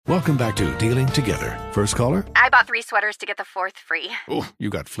Welcome back to Dealing Together. First caller? I bought 3 sweaters to get the 4th free. Oh, you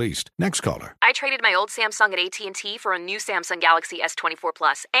got fleeced. Next caller? I traded my old Samsung at AT&T for a new Samsung Galaxy S24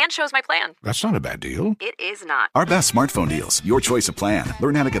 Plus and chose my plan. That's not a bad deal. It is not. Our best smartphone deals. Your choice of plan.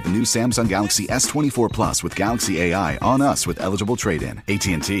 Learn how to get the new Samsung Galaxy S24 Plus with Galaxy AI on us with eligible trade-in.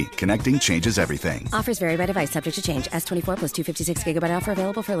 AT&T. Connecting changes everything. Offers vary by device. Subject to change. S24 plus 256 gigabyte offer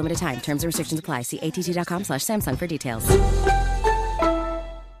available for a limited time. Terms and restrictions apply. See att.com/Samsung for details.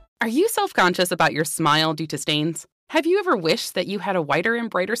 Are you self-conscious about your smile due to stains? Have you ever wished that you had a whiter and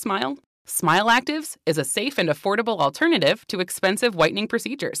brighter smile? Smile Actives is a safe and affordable alternative to expensive whitening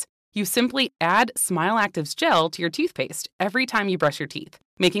procedures. You simply add Smile Actives gel to your toothpaste every time you brush your teeth,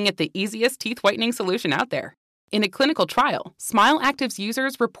 making it the easiest teeth whitening solution out there. In a clinical trial, Smile Actives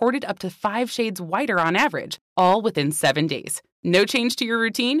users reported up to 5 shades whiter on average, all within 7 days. No change to your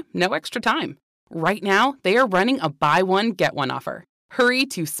routine, no extra time. Right now, they are running a buy one, get one offer. Hurry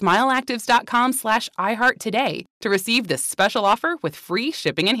to smileactives.com/iHeart today to receive this special offer with free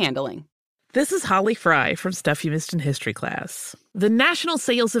shipping and handling. This is Holly Fry from Stuff You Missed in History class. The national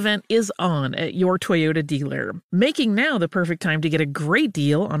sales event is on at your Toyota dealer, making now the perfect time to get a great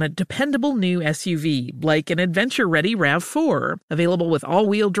deal on a dependable new SUV, like an adventure-ready RAV4. Available with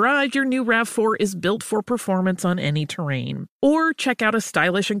all-wheel drive, your new RAV4 is built for performance on any terrain. Or check out a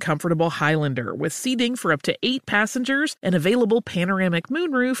stylish and comfortable Highlander with seating for up to 8 passengers and available panoramic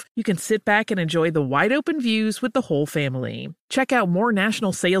moonroof. You can sit back and enjoy the wide-open views with the whole family. Check out more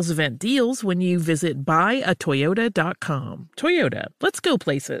national sales event deals when you visit buyatoyota.com. Toyota, let's go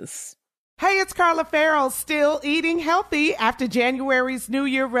places. Hey, it's Carla Farrell, still eating healthy after January's New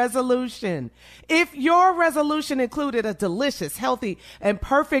Year resolution. If your resolution included a delicious, healthy, and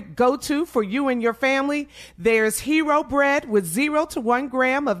perfect go-to for you and your family, there's Hero Bread with 0 to 1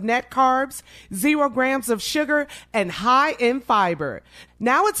 gram of net carbs, 0 grams of sugar, and high in fiber.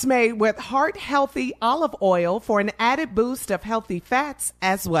 Now it's made with heart-healthy olive oil for an added boost of healthy fats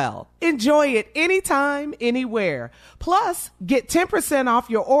as well. Enjoy it anytime, anywhere. Plus, get 10% off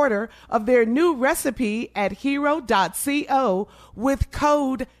your order of their new recipe at hero.co with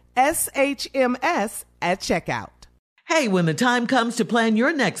code SHMS at checkout. Hey, when the time comes to plan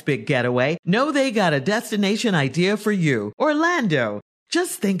your next big getaway, know they got a destination idea for you. Orlando.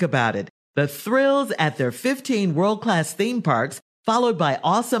 Just think about it. The thrills at their 15 world-class theme parks, followed by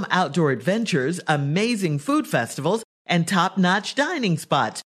awesome outdoor adventures, amazing food festivals, and top-notch dining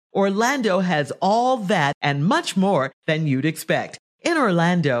spots. Orlando has all that and much more than you'd expect. In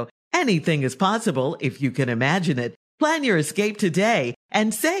Orlando, anything is possible if you can imagine it. Plan your escape today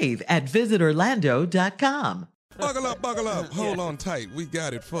and save at visitorlando.com. Buckle up. Hold on tight. We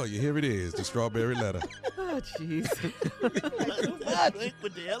got it for you. Here it is, the strawberry letter. Oh, jeez.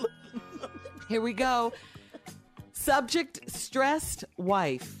 Here we go. Subject, stressed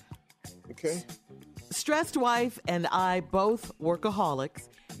wife. Okay. Stressed wife and I both workaholics.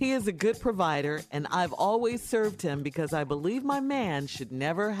 He is a good provider, and I've always served him because I believe my man should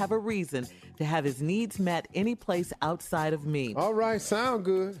never have a reason to have his needs met any place outside of me. All right, sound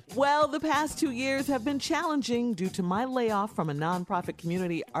good. Well, the past 2 years have been challenging due to my layoff from a nonprofit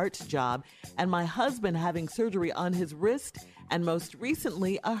community arts job and my husband having surgery on his wrist and most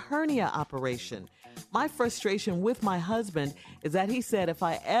recently a hernia operation. My frustration with my husband is that he said if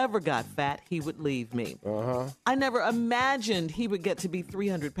I ever got fat, he would leave me. I never imagined he would get to be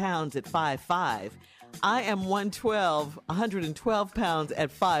 300 pounds at 5'5". I am 112 pounds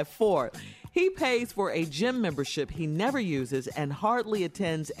at 5'4". He pays for a gym membership he never uses and hardly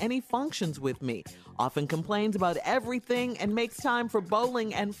attends any functions with me, often complains about everything and makes time for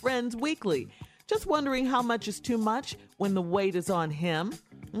bowling and friends weekly. Just wondering how much is too much when the weight is on him.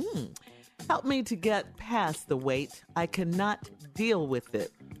 Help me to get past the weight. I cannot deal with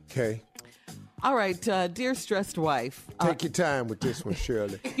it. Okay. All right, dear stressed wife. Take your time with this one,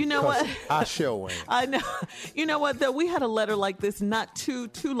 Shirley. You know what? I sure am. I know. You know what, though? We had a letter like this not too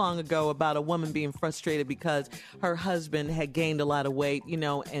long ago about a woman being frustrated because her husband had gained a lot of weight,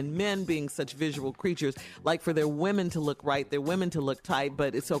 and men being such visual creatures, like for their women to look right, their women to look tight,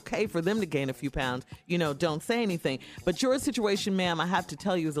 but it's okay for them to gain a few pounds. Don't say anything. But your situation, ma'am, I have to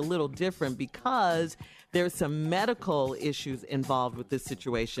tell you is a little different because there's some medical issues involved with this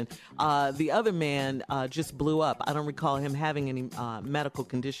situation. The other man just blew up. I don't recall him having any medical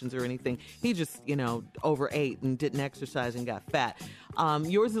conditions or anything. He just, overate and didn't exercise and got fat.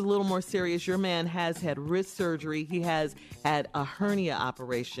 Yours is a little more serious. Your man has had wrist surgery. He has had a hernia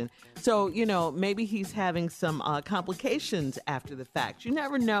operation. So, maybe he's having some complications after the fact. You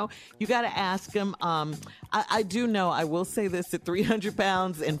never know. You got to ask him. I do know, I will say this, at 300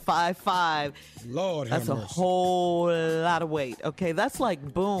 pounds and 5'5", Lord that's have a mercy. whole lot of weight. Okay, that's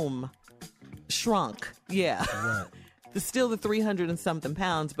like boom, shrunk. Yeah. Right. It's still the 300 and something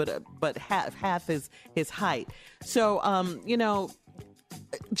pounds, but half his height. So,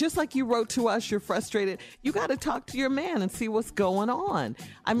 just like you wrote to us, you're frustrated. You got to talk to your man and see what's going on.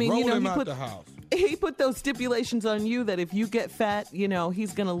 I mean, Roll him he out put the house. He put those stipulations on you that if you get fat,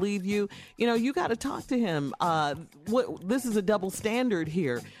 he's going to leave you. You got to talk to him. This is a double standard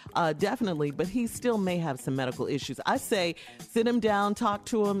here, definitely, but he still may have some medical issues. I say sit him down, talk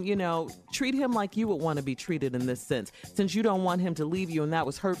to him, treat him like you would want to be treated in this sense. Since you don't want him to leave you and that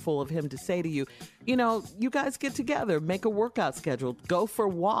was hurtful of him to say to you, you guys get together, make a workout schedule, go for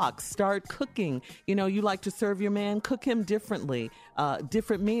walks, start cooking. You like to serve your man, cook him differently,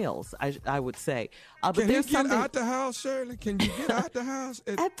 different meals, I would say. But Can he there's get something out the house, Shirley? Can you get out the house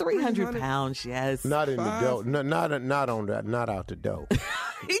at 300 pounds? Yes, Not in the door. No, not on that. Not out the door.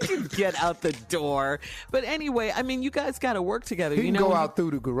 he can get out the door. But anyway, I mean, you guys got to work together. He can go out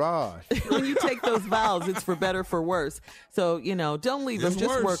through the garage. When you take those vows, it's for better, for worse. So don't leave him. It's Just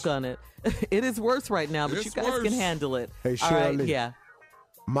worse. work on it. It is worse right now, but It's you guys worse. can handle it. Hey, All right, Shirley. yeah.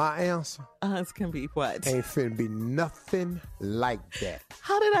 My answer It's gonna be what? ain't finna be nothing like that.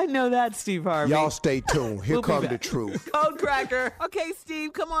 How did I know that, Steve Harvey? Y'all stay tuned. Here We'll be come back. the truth. Code Cracker. Okay,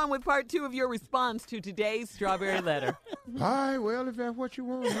 Steve, come on with part 2 of your response to today's Strawberry Letter. All right, well, if that's what you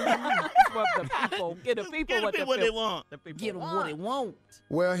want. What the people get the people what, what they want. The people Get them what they want.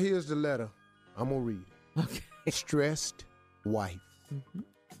 Well, here's the letter. I'm going to read it. Okay. Stressed wife.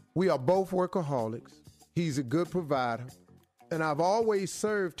 We are both workaholics. He's a good provider. And I've always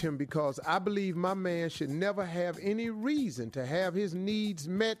served him because I believe my man should never have any reason to have his needs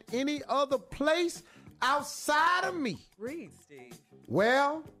met any other place outside of me. Read, Steve.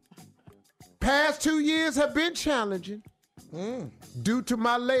 Well, past 2 years have been challenging due to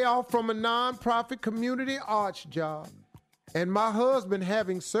my layoff from a nonprofit community arts job and my husband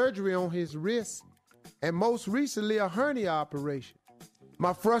having surgery on his wrist and most recently a hernia operation.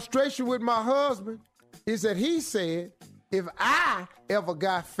 My frustration with my husband is that he said if I ever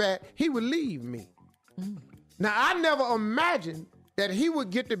got fat, he would leave me. Now, I never imagined that he would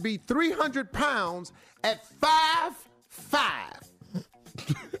get to be 300 pounds at 5'5".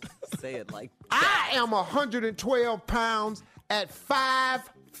 Say it like I am 112 pounds at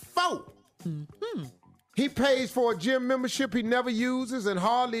 5'4". He pays for a gym membership he never uses and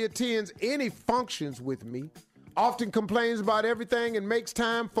hardly attends any functions with me. Often complains about everything and makes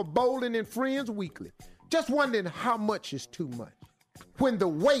time for bowling and friends weekly. Just wondering how much is too much when the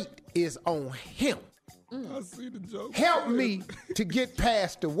weight is on him. I see the joke. Help me to get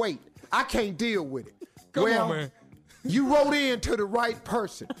past the weight. I can't deal with it. Come well, on, man. You wrote in to the right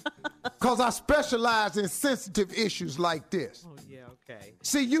person because I specialize in sensitive issues like this. Oh, yeah, okay.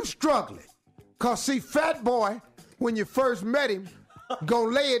 See, you struggling. Because, see, Fat Boy, when you first met him,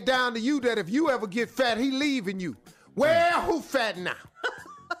 gonna lay it down to you that if you ever get fat, he leaving you. Well, who fat now?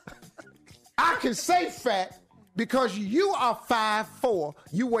 I can say fat because you are 5'4",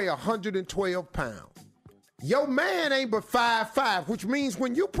 you weigh 112 pounds. Your man ain't but 5'5", which means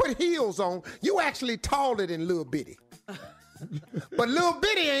when you put heels on, you actually taller than Lil Bitty. But Lil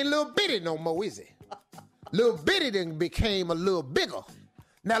Bitty ain't Lil Bitty no more, is he? Lil Bitty then became a little bigger.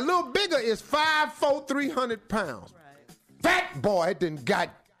 Now, Lil Bigger is 5'4", 300 pounds. Fat Boy done got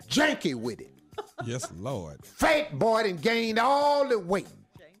janky with it. Yes, Lord. Fat Boy done gained all the weight.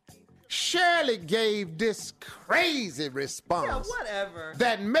 Shirley gave this crazy response Whatever.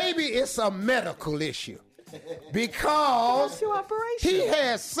 that maybe it's a medical issue because Two operations. he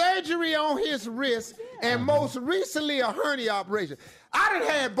has surgery on his wrist and most recently a hernia operation. I done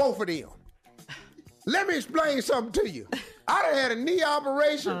had both of them. Let me explain something to you. I done had a knee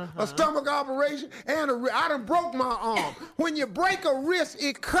operation, a stomach operation, and I done broke my arm. When you break a wrist,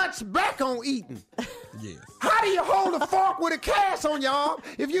 it cuts back on eating. Yes. How do you hold a fork with a cast on your arm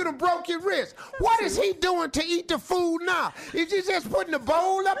if you done broke your wrist? What is he doing to eat the food now? Is he just putting the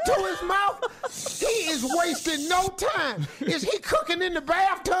bowl up to his mouth? He is wasting no time. Is he cooking in the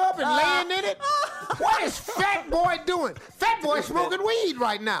bathtub and laying in it? What is Fat Boy doing? Fat Boy smoking weed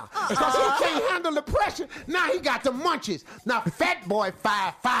right now because he can't handle the pressure. Now he got the munchies. Now Fat Boy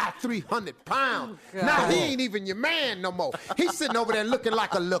 5'5", 300 pounds. Now he ain't even your man no more. He's sitting over there looking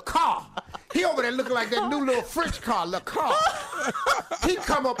like a Le Car. He over there looking like that new little French car, Le Car. He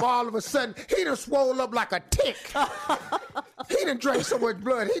come up all of a sudden, he done swole up like a tick. He done drank so much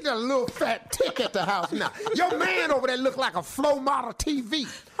blood, he done a little fat tick at the house now. Your man over there look like a flow model TV.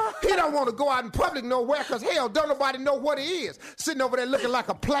 He don't want to go out in public nowhere because, hell, don't nobody know what he is. Sitting over there looking like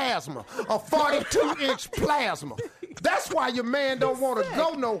a plasma, a 42-inch plasma. That's why your man don't want to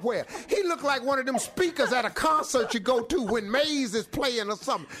go nowhere. He look like one of them speakers at a concert you go to when Maze is playing or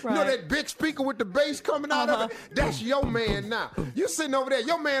something. Right. You know that big speaker with the bass coming out of it? That's your man now. You sitting over there,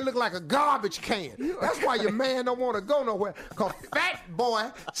 your man look like a garbage can. That's why your man don't want to go nowhere. Because fat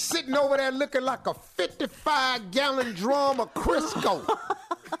boy sitting over there looking like a 55-gallon drum of Crisco.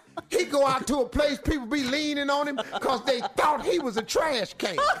 He go out to a place, people be leaning on him because they thought he was a trash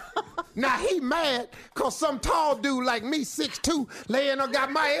can. Now he mad because some tall dude like me, 6'2", laying on,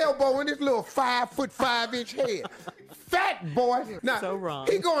 got my elbow in his little 5'5" head. Fat boy. Now, so wrong.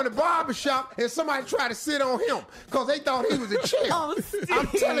 He go in the barbershop and somebody try to sit on him because they thought he was a chick. Oh, Steve. I'm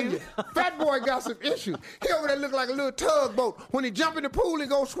telling you, fat boy got some issues. He over there look like a little tugboat. When he jump in the pool and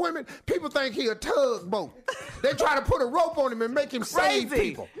go swimming, people think he a tugboat. They try to put a rope on him and make him save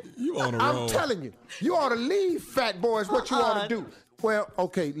people. You on a roll. I'm telling you, you ought to leave fat boys what you ought to do. Well,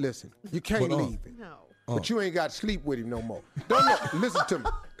 okay, listen, you can't leave him. No. But you ain't got to sleep with him no more. Listen to me.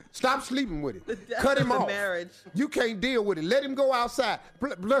 Stop sleeping with him. Cut him off. Marriage. You can't deal with it. Let him go outside.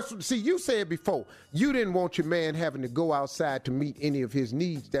 See, you said before, you didn't want your man having to go outside to meet any of his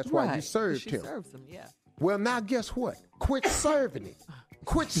needs. That's why you served him. She serves him, yeah. Well, now guess what? Quit serving him.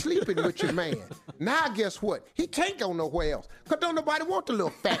 Quit sleeping with your man. Now guess what? He can't go nowhere else. Because don't nobody want the little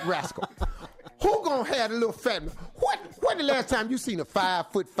fat rascal. Who gonna have the little fat man? When the last time you seen a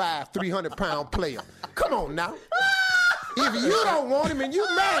 5'5", 300-pound player? Come on now. If you don't want him and you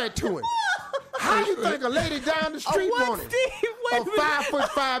married to him, how you think a lady down the street want him? A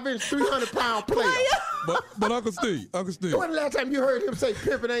 5'5" 300-pound player. But Uncle Steve. When the last time you heard him say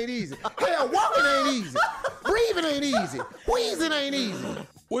pimping ain't easy? Hell, walking ain't easy. Breathing ain't easy. Wheezing ain't easy.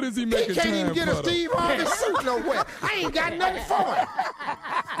 What is he making time for? He can't even get a Steve Harvey suit nowhere. I ain't got nothing for him.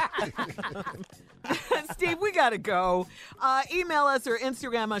 Steve, we got to go. Email us or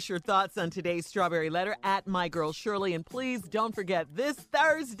Instagram us your thoughts on today's Strawberry Letter at MyGirlShirley. And please don't forget this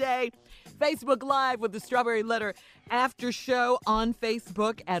Thursday, Facebook Live with the Strawberry Letter after show on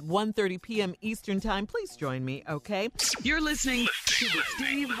Facebook at 1:30 p.m. Eastern Time. Please join me, okay? You're listening to the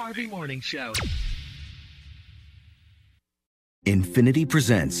Steve Harvey Morning Show. Infiniti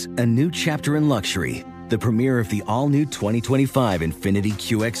presents a new chapter in luxury, the premiere of the all-new 2025 Infiniti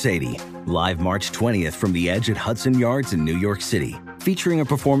QX80, live March 20th from the Edge at Hudson Yards in New York City, featuring a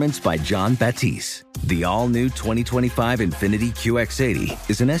performance by John Batiste. The all-new 2025 Infiniti QX80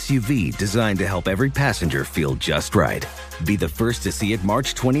 is an SUV designed to help every passenger feel just right. Be the first to see it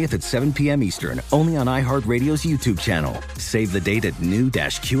March 20th at 7 p.m. Eastern, only on iHeartRadio's YouTube channel. Save the date at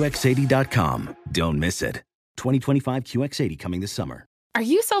new-QX80.com. Don't miss it. 2025 QX80 coming this summer. Are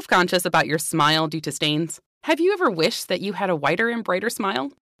you self-conscious about your smile due to stains? Have you ever wished that you had a whiter and brighter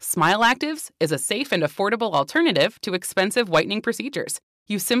smile? Smile Actives is a safe and affordable alternative to expensive whitening procedures.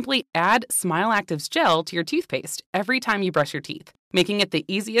 You simply add Smile Actives gel to your toothpaste every time you brush your teeth, making it the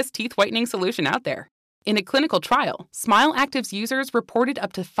easiest teeth whitening solution out there. In a clinical trial, Smile Actives users reported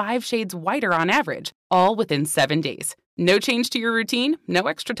up to 5 shades whiter on average, all within 7 days. No change to your routine, no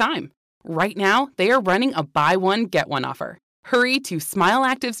extra time. Right now, they are running a buy one, get one offer. Hurry to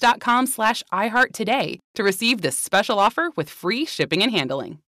smileactives.com/iHeart today to receive this special offer with free shipping and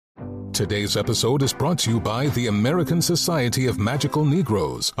handling. Today's episode is brought to you by the American Society of Magical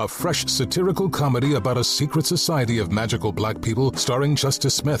Negroes, a fresh satirical comedy about a secret society of magical black people starring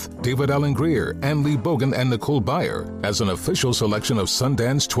Justice Smith, David Alan Grier, Ann Lee Bogan, and Nicole Byer. As an official selection of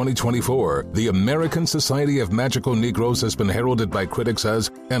Sundance 2024, the American Society of Magical Negroes has been heralded by critics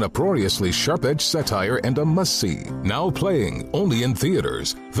as an uproariously sharp-edged satire and a must-see. Now playing only in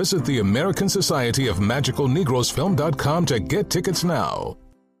theaters. Visit the American Society of Magical Negroes Film.com to get tickets now.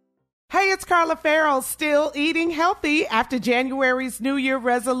 Hey, it's Carla Farrell, still eating healthy after January's New Year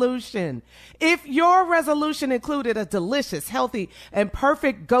resolution. If your resolution included a delicious, healthy, and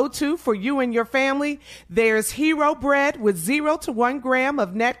perfect go-to for you and your family, there's Hero Bread with 0 to 1 gram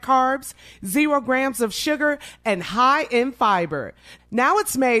of net carbs, 0 grams of sugar, and high in fiber. Now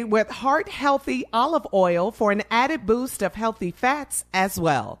it's made with heart-healthy olive oil for an added boost of healthy fats as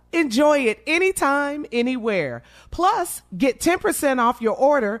well. Enjoy it anytime, anywhere. Plus, get 10% off your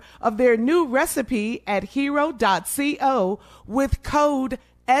order of their new recipe at hero.co with code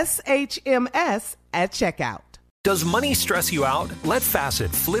SHMS at checkout. Does money stress you out? Let Facet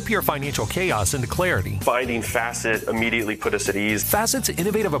flip your financial chaos into clarity. Finding Facet immediately put us at ease. Facet's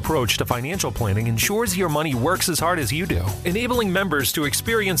innovative approach to financial planning ensures your money works as hard as you do, enabling members to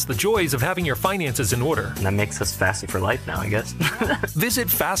experience the joys of having your finances in order. And that makes us Facet for life now, I guess. Visit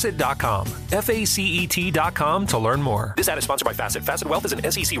Facet.com, FACET.com to learn more. This ad is sponsored by Facet. Facet Wealth is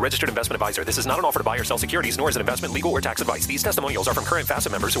an SEC registered investment advisor. This is not an offer to buy or sell securities, nor is it investment, legal, or tax advice. These testimonials are from current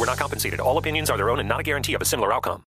Facet members who are not compensated. All opinions are their own and not a guarantee of a similar outcome.